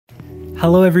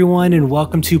Hello, everyone, and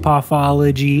welcome to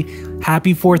Pophology.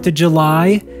 Happy 4th of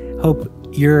July. Hope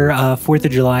your 4th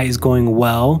of July is going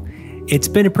well. It's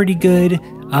been a pretty good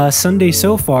Sunday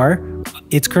so far.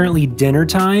 It's currently dinner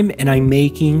time, and I'm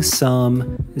making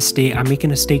a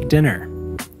steak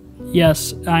dinner.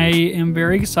 Yes, I am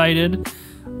very excited.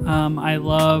 I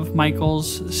love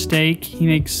Michael's steak. He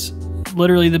makes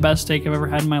literally the best steak I've ever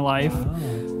had in my life. Wow.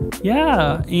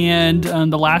 Yeah, and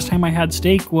the last time I had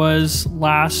steak was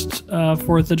last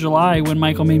 4th of July when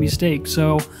Michael made me steak.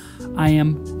 So I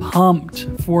am pumped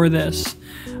for this.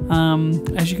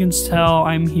 As you can tell,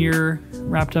 I'm here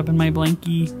wrapped up in my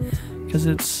blankie because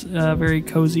it's very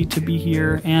cozy to be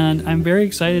here. And I'm very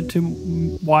excited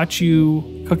to watch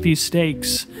you cook these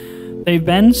steaks. They've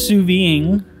been sous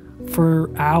videing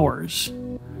for hours.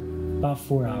 About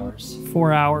 4 hours.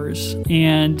 4 hours.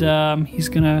 And he's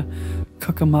going to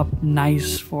cook them up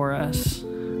nice for us.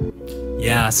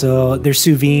 Yeah, so they're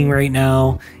sous videing right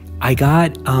now. I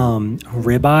got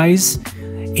ribeyes,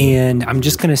 and I'm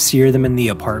just gonna sear them in the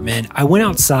apartment. I went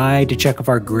outside to check if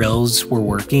our grills were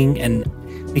working, and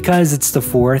because it's the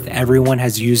 4th, everyone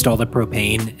has used all the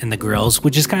propane in the grills,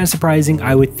 which is kind of surprising.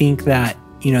 I would think that,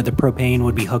 you know, the propane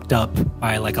would be hooked up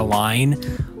by like a line,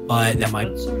 but that might,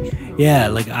 yeah,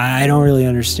 like I don't really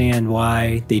understand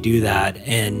why they do that.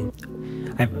 And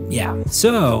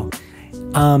so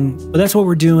but that's what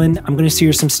we're doing. I'm gonna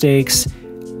sear some steaks.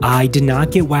 I did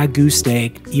not get Wagyu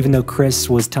steak, even though Chris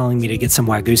was telling me to get some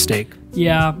Wagyu steak.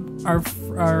 Yeah,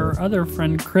 our other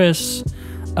friend Chris,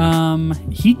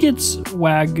 he gets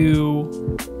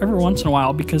Wagyu every once in a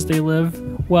while because they live,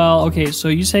 well, okay, so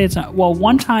you say it's not, well,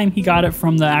 one time he got it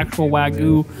from the actual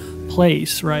Wagyu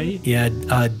place, right? Yeah,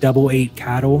 Double 8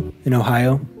 Cattle in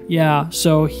Ohio. Yeah,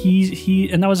 so he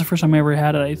and that was the first time I ever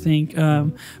had it, I think.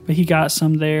 But he got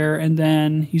some there, and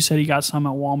then he said he got some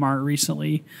at Walmart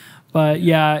recently. But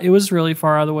yeah, it was really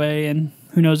far out of the way, and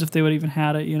who knows if they would even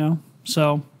had it, you know?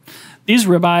 So these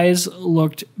ribeyes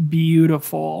looked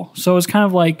beautiful. So it's kind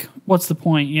of like, what's the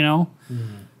point, you know?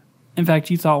 In fact,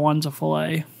 you thought one's a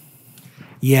fillet.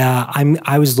 Yeah,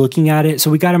 I was looking at it.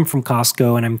 So we got them from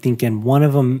Costco, and I'm thinking one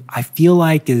of them I feel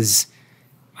like is,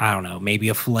 I don't know, maybe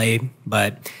a fillet,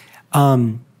 but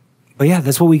yeah,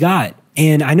 that's what we got.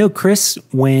 And I know Chris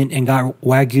went and got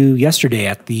Wagyu yesterday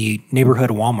at the neighborhood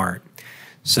Walmart.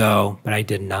 So, but I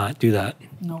did not do that.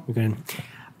 No. We'll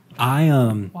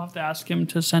have to ask him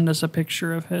to send us a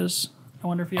picture of his. I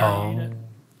wonder if he already ate it.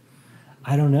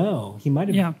 I don't know. He might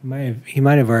have. Yeah. He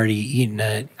might have already eaten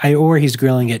it. Or he's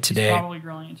grilling it today. He's probably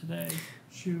grilling it today.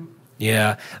 Shoot.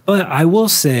 Yeah, but I will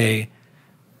say,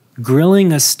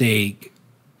 grilling a steak,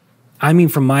 I mean,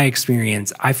 from my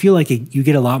experience, I feel like you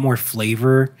get a lot more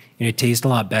flavor and it tastes a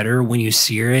lot better when you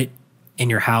sear it in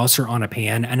your house or on a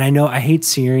pan. And I know I hate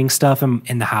searing stuff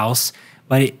in the house,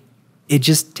 but it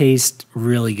just tastes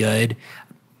really good.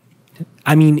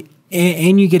 I mean,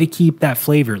 and you get to keep that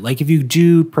flavor. Like if you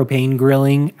do propane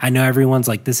grilling, I know everyone's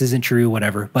like, this isn't true,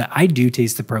 whatever, but I do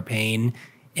taste the propane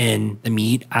in the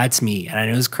meat. It's meat. And I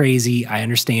know it's crazy. I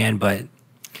understand, but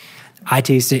I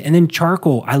taste it. And then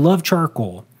charcoal. I love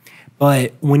charcoal.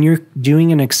 But when you're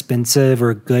doing an expensive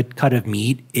or good cut of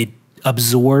meat, it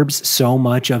absorbs so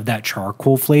much of that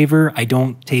charcoal flavor. I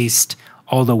don't taste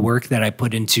all the work that I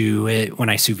put into it when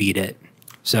I sous vide it.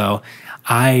 So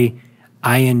I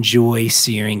enjoy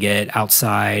searing it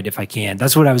outside if I can.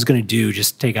 That's what I was going to do,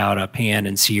 just take out a pan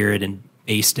and sear it and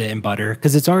baste it in butter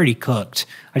because it's already cooked.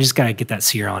 I just got to get that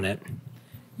sear on it.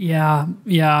 Yeah,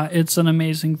 it's an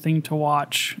amazing thing to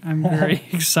watch. I'm very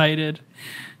excited.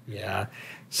 Yeah.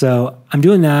 So I'm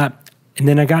doing that. And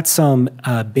then I got some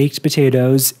baked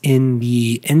potatoes in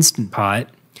the Instant Pot.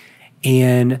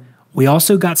 And we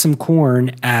also got some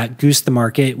corn at Goose the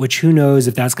Market, which who knows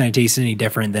if that's going to taste any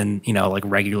different than, you know, like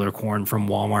regular corn from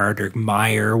Walmart or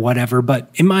Meijer or whatever, but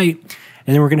it might.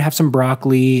 And then we're going to have some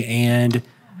broccoli and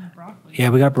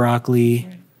yeah, we got broccoli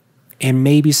and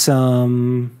maybe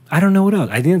some, I don't know what else.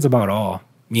 I think that's about all. I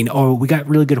mean, we got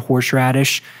really good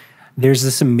horseradish. There's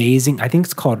this amazing, I think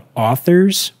it's called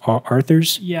Arthur's.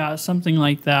 Yeah, something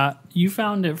like that. You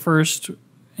found it first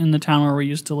in the town where we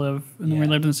used to live, and then we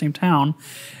lived in the same town.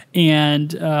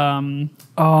 And,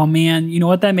 oh man, you know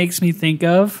what that makes me think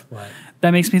of? What?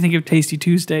 That makes me think of Tasty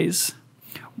Tuesdays.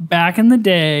 Back in the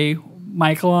day, when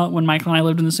Michael and I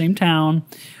lived in the same town,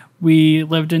 we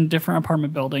lived in different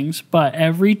apartment buildings, but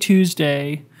every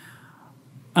Tuesday,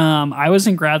 I was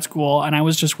in grad school and I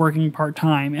was just working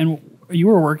part-time, and you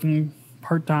were working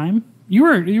part-time? You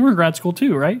were in grad school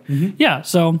too, right? Mm-hmm. Yeah,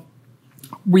 so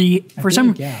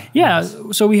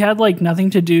so we had like nothing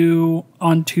to do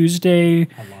on Tuesday.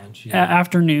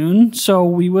 afternoon. So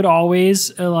we would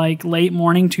always, like late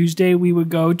morning Tuesday, we would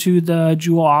go to the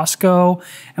Jewel Osco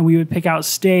and we would pick out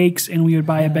steaks and we would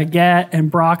buy a baguette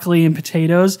and broccoli and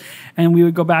potatoes. And we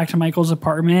would go back to Michael's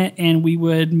apartment and we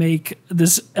would make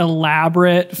this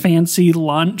elaborate fancy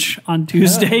lunch on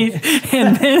Tuesday.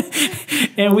 And then,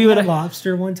 and we would have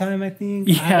lobster one time, I think.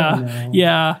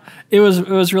 Yeah. It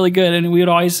was really good. And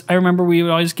I remember we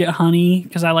would always get honey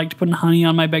because I liked putting honey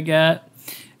on my baguette.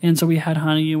 And so we had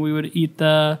honey and we would eat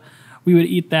that,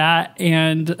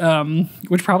 and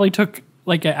which probably took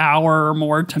like an hour or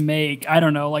more to make. I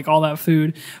don't know, like all that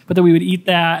food. But then we would eat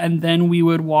that, and then we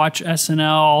would watch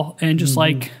SNL and just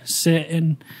like sit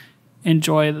and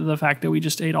enjoy the fact that we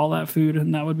just ate all that food,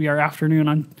 and that would be our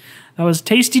afternoon. That was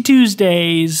Tasty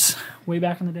Tuesdays way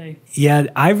back in the day. Yeah,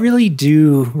 I really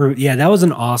do. Yeah, that was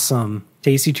an awesome.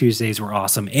 Tasty Tuesdays were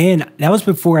awesome, and that was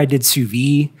before I did sous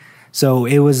vide, so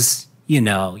it was.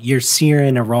 You're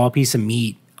searing a raw piece of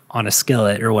meat on a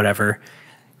skillet or whatever.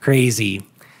 Crazy.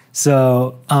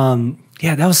 So,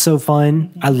 yeah, that was so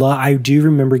fun. I do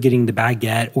remember getting the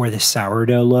baguette or the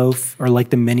sourdough loaf or like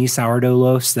the mini sourdough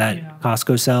loaves that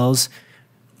Costco sells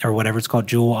or whatever it's called,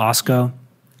 Jewel Osco.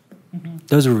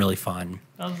 Those were really fun.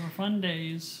 Those were fun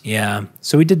days. Yeah.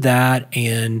 So we did that,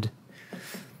 and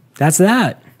that's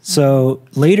that. So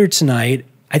later tonight,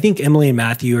 I think Emily and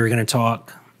Matthew are going to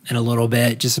talk in a little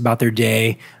bit just about their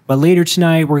day. But later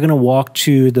tonight, we're going to walk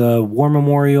to the War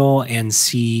Memorial and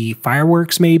see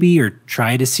fireworks maybe, or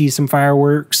try to see some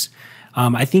fireworks.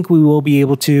 I think we will be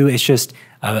able to. It's just,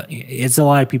 it's a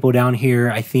lot of people down here,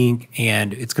 I think,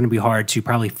 and it's going to be hard to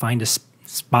probably find a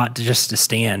spot to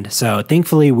stand. So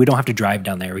thankfully, we don't have to drive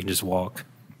down there. We can just walk.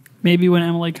 Maybe when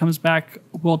Emily comes back,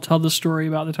 we'll tell the story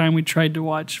about the time we tried to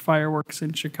watch fireworks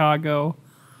in Chicago.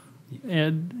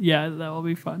 And yeah, that will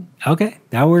be fun. Okay,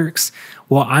 that works.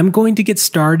 Well, I'm going to get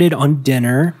started on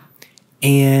dinner,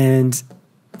 and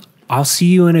I'll see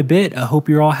you in a bit. I hope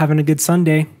you're all having a good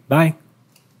Sunday. Bye.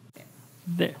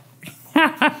 There.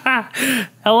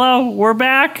 Hello, we're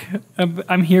back.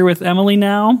 I'm here with Emily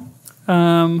now.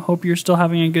 Hope you're still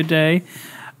having a good day.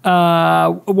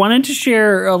 Wanted to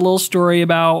share a little story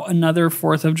about another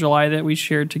 4th of July that we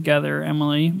shared together,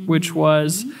 Emily, which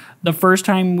was the first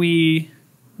time we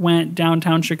went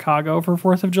downtown Chicago for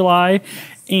 4th of July,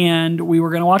 and we were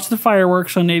going to watch the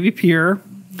fireworks on Navy Pier.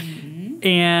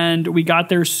 And we got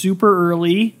there super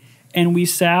early, and we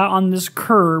sat on this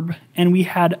curb, and we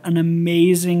had an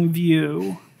amazing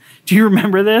view. Do you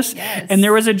remember this? Yes. And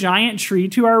there was a giant tree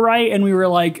to our right, and we were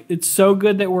like, it's so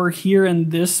good that we're here in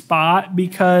this spot,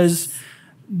 because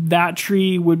that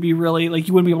tree would be really, like,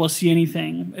 you wouldn't be able to see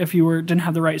anything if you didn't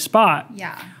have the right spot.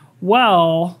 Yeah.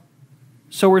 Well,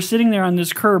 so we're sitting there on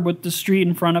this curb with the street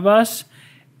in front of us,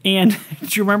 and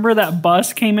do you remember that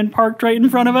bus came and parked right in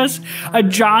front of us? A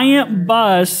giant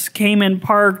bus came and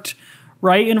parked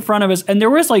right in front of us, and there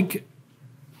was like,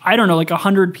 I don't know, like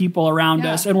 100 people around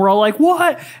us, and we're all like,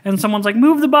 what? And someone's like,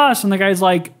 move the bus, and the guy's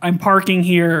like, I'm parking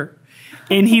here.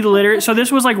 And he literally, so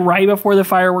this was like right before the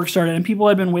fireworks started, and people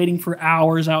had been waiting for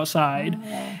hours outside.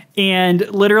 And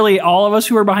literally all of us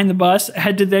who were behind the bus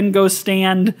had to then go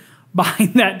stand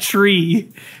behind that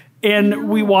tree, and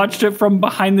we watched it from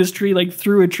behind this tree, like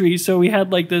through a tree. So we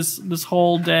had like this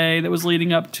whole day that was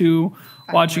leading up to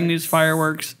watching these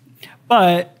fireworks.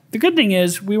 But the good thing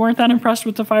is we weren't that impressed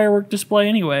with the firework display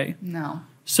anyway. No.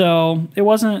 So it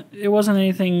wasn't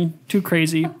anything too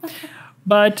crazy.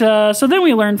 But so then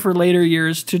we learned for later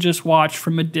years to just watch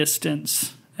from a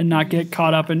distance and not get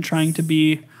caught up in trying to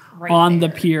be Right on there.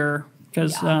 the pier,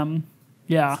 because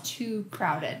It's too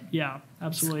crowded. yeah,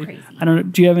 absolutely. It's crazy. I don't know.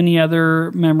 Do you have any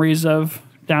other memories of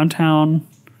downtown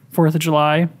 4th of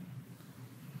July?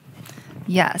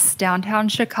 Yes, downtown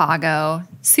Chicago,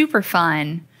 super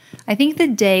fun. I think the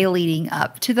day leading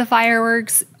up to the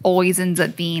fireworks always ends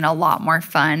up being a lot more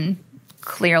fun,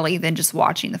 clearly, than just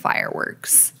watching the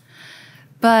fireworks.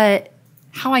 But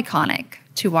how iconic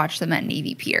to watch them at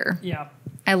Navy Pier. Yeah.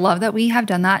 I love that we have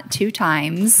done that 2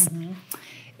 times.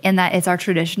 And that it's our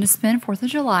tradition to spend 4th of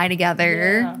July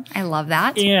together. Yeah. I love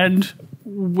that. And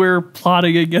we're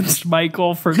plotting against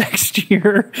Michael for next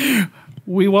year.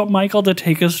 We want Michael to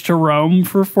take us to Rome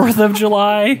for 4th of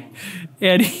July,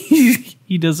 and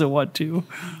he doesn't want to.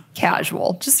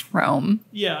 Casual, just Rome.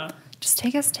 Yeah. Just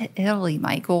take us to Italy,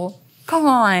 Michael. Come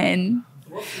on.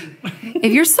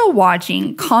 If you're still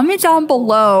watching, comment down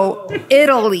below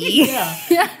Italy. Yeah.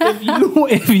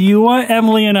 If you want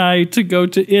Emily and I to go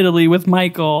to Italy with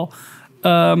Michael,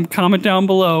 comment down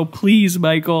below. Please,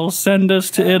 Michael, send us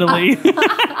to Italy.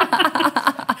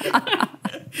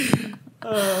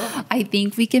 I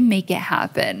think we can make it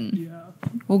happen.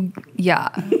 Yeah. Well, yeah.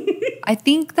 I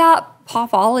think that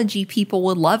Popology people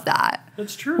would love that.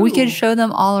 That's true. We could show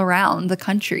them all around the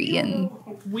country and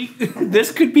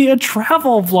this could be a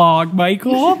travel vlog,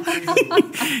 Michael.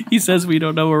 He says we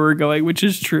don't know where we're going, which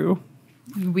is true.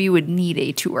 we would need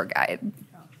a tour guide.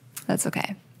 That's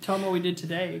okay. Tell them what we did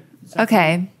today.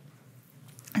 Okay.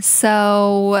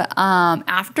 So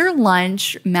after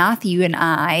lunch, Matthew and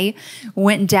I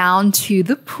went down to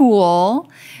the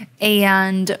pool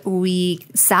and we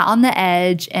sat on the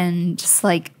edge and just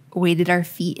like waded our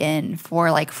feet in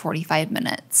for like 45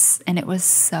 minutes. And it was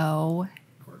so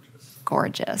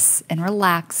gorgeous and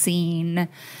relaxing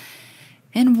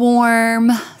and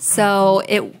warm. So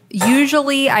it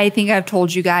usually, I think I've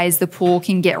told you guys, the pool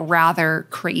can get rather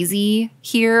crazy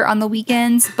here on the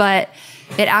weekends, but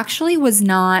it actually was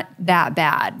not that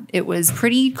bad. It was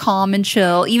pretty calm and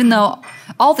chill, even though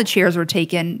all the chairs were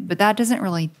taken, but that doesn't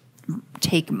really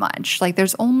take much. Like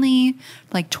there's only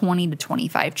like 20 to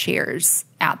 25 chairs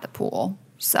at the pool.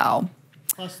 So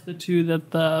plus the two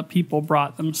that the people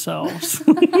brought themselves,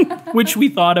 which we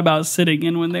thought about sitting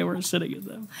in when they were sitting in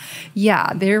them.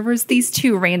 yeah, there was these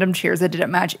two random chairs that didn't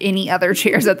match any other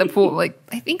chairs at the pool. Like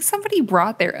I think somebody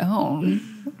brought their own,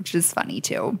 which is funny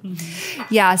too. Mm-hmm.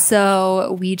 Yeah,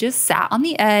 so we just sat on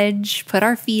the edge, put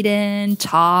our feet in,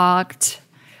 talked,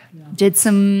 did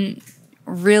some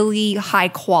really high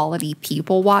quality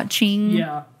people watching.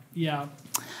 Yeah.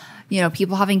 You know,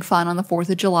 people having fun on the 4th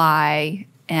of July.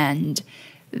 And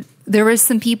there was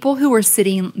some people who were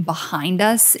sitting behind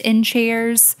us in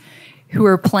chairs who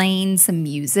were playing some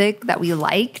music that we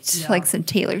liked, like some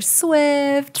Taylor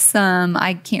Swift, some,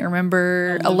 I can't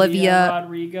remember, Olivia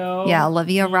Rodrigo. Yeah,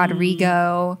 Olivia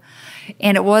Rodrigo.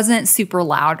 And it wasn't super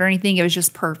loud or anything. It was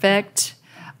just perfect.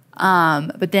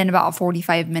 But then about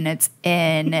 45 minutes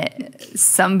in,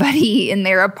 somebody in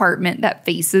their apartment that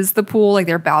faces the pool, like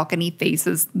their balcony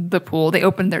faces the pool, they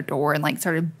opened their door and like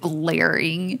started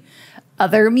blaring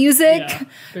other music. Yeah,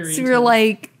 so we were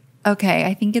like, okay,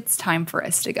 I think it's time for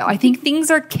us to go. I think things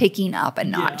are kicking up a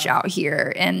notch out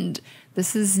here, and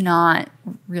this is not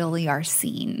really our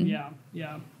scene.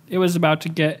 Yeah. It was about to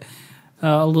get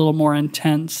a little more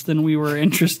intense than we were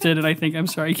interested in. I think, I'm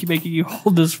sorry, I keep making you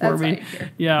hold this for me.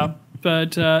 Right. Yeah.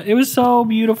 But it was so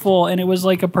beautiful, and it was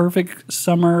like a perfect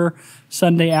summer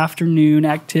Sunday afternoon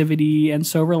activity and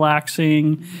so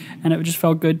relaxing, and it just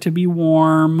felt good to be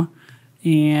warm.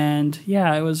 And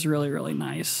yeah, it was really, really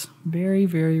nice. Very,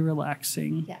 very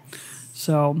relaxing. Yes.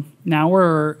 So now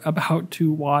we're about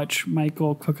to watch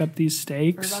Michael cook up these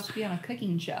steaks. We're about to be on a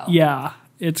cooking show. Yeah,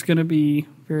 it's going to be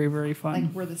very, very fun.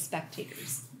 Like we're the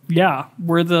spectators. Yeah,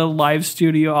 we're the live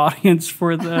studio audience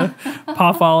for the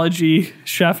Popology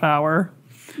Chef Hour.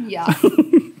 Yeah.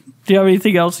 Do you have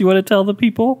anything else you want to tell the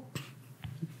people?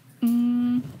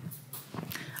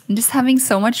 I'm just having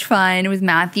so much fun with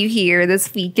Matthew here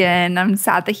this weekend. I'm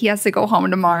sad that he has to go home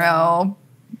tomorrow.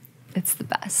 It's the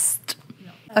best.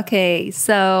 Okay,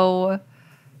 so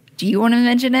do you want to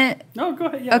mention it? No, go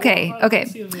ahead. Yeah,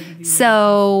 Okay.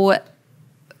 So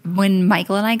when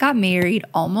Michael and I got married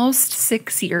almost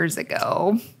 6 years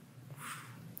ago,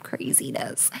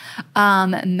 craziness,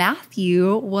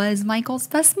 Matthew was Michael's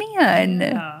best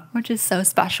man, which is so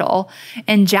special.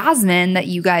 And Jasmine, that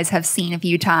you guys have seen a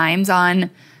few times on,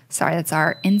 sorry, that's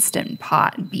our Instant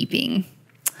Pot beeping,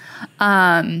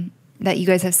 that you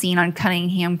guys have seen on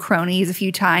Cunningham Cronies a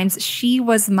few times, she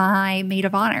was my maid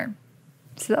of honor.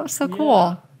 So that was so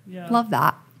cool. Yeah. Love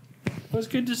that. It was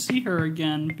good to see her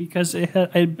again because it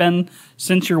had been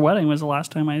since your wedding was the last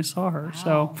time I saw her. Wow.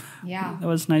 So yeah, it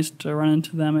was nice to run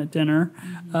into them at dinner.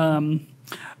 Mm-hmm.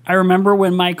 I remember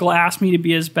when Michael asked me to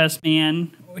be his best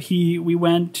man, we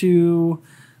went to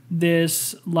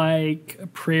this like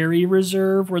prairie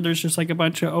reserve where there's just like a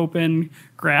bunch of open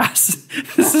grass.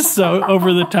 This is so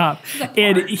over the top.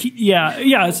 And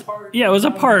it was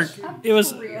a park. It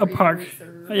was a park.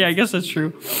 Yeah, I guess that's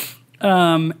true.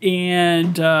 And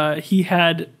he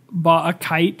had bought a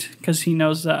kite because he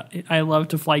knows that I love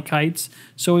to fly kites.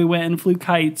 So we went and flew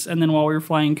kites. And then while we were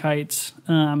flying kites,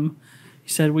 he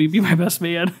said, "Will you be my best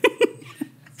man?"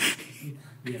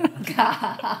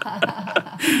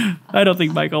 I don't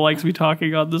think Michael likes me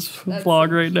talking on this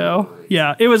vlog right now.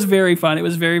 Yeah, it was very fun. It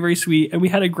was very, very sweet. And we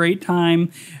had a great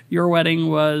time. Your wedding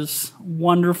was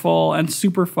wonderful and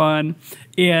super fun.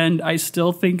 And I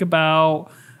still think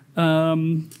about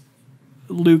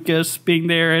Lucas being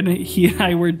there, and he and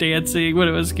I were dancing when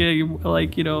it was getting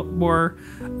like, more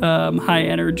high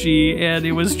energy, and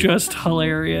it was just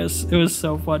hilarious. It was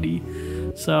so funny.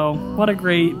 So what a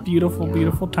great, beautiful,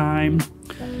 beautiful time.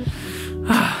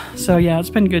 So yeah, it's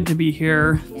been good to be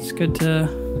here. It's good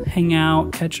to hang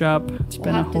out, catch up. It's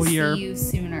been a whole year. See you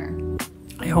sooner.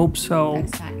 I hope so.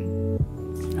 next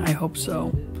time. I hope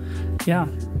so. Yeah.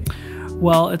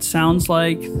 Well, it sounds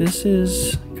like this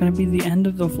is going to be the end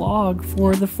of the vlog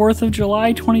for the 4th of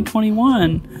July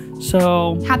 2021.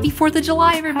 So Happy 4th of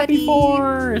July, everybody. happy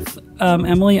 4th.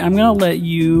 Emily, I'm going to let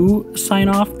you sign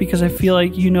off because I feel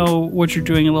like you know what you're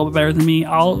doing a little bit better than me.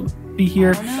 I'll be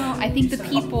here. I don't know. I think the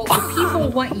people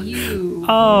want you.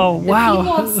 Oh, wow. The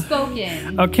people have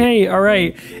spoken. Okay, all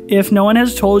right. If no one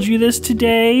has told you this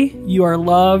today, you are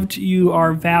loved, you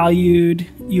are valued,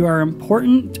 you are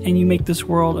important, and you make this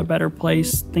world a better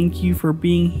place. Thank you for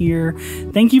being here.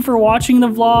 Thank you for watching the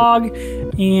vlog,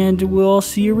 and we'll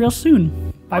see you real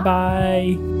soon.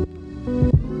 Bye-bye.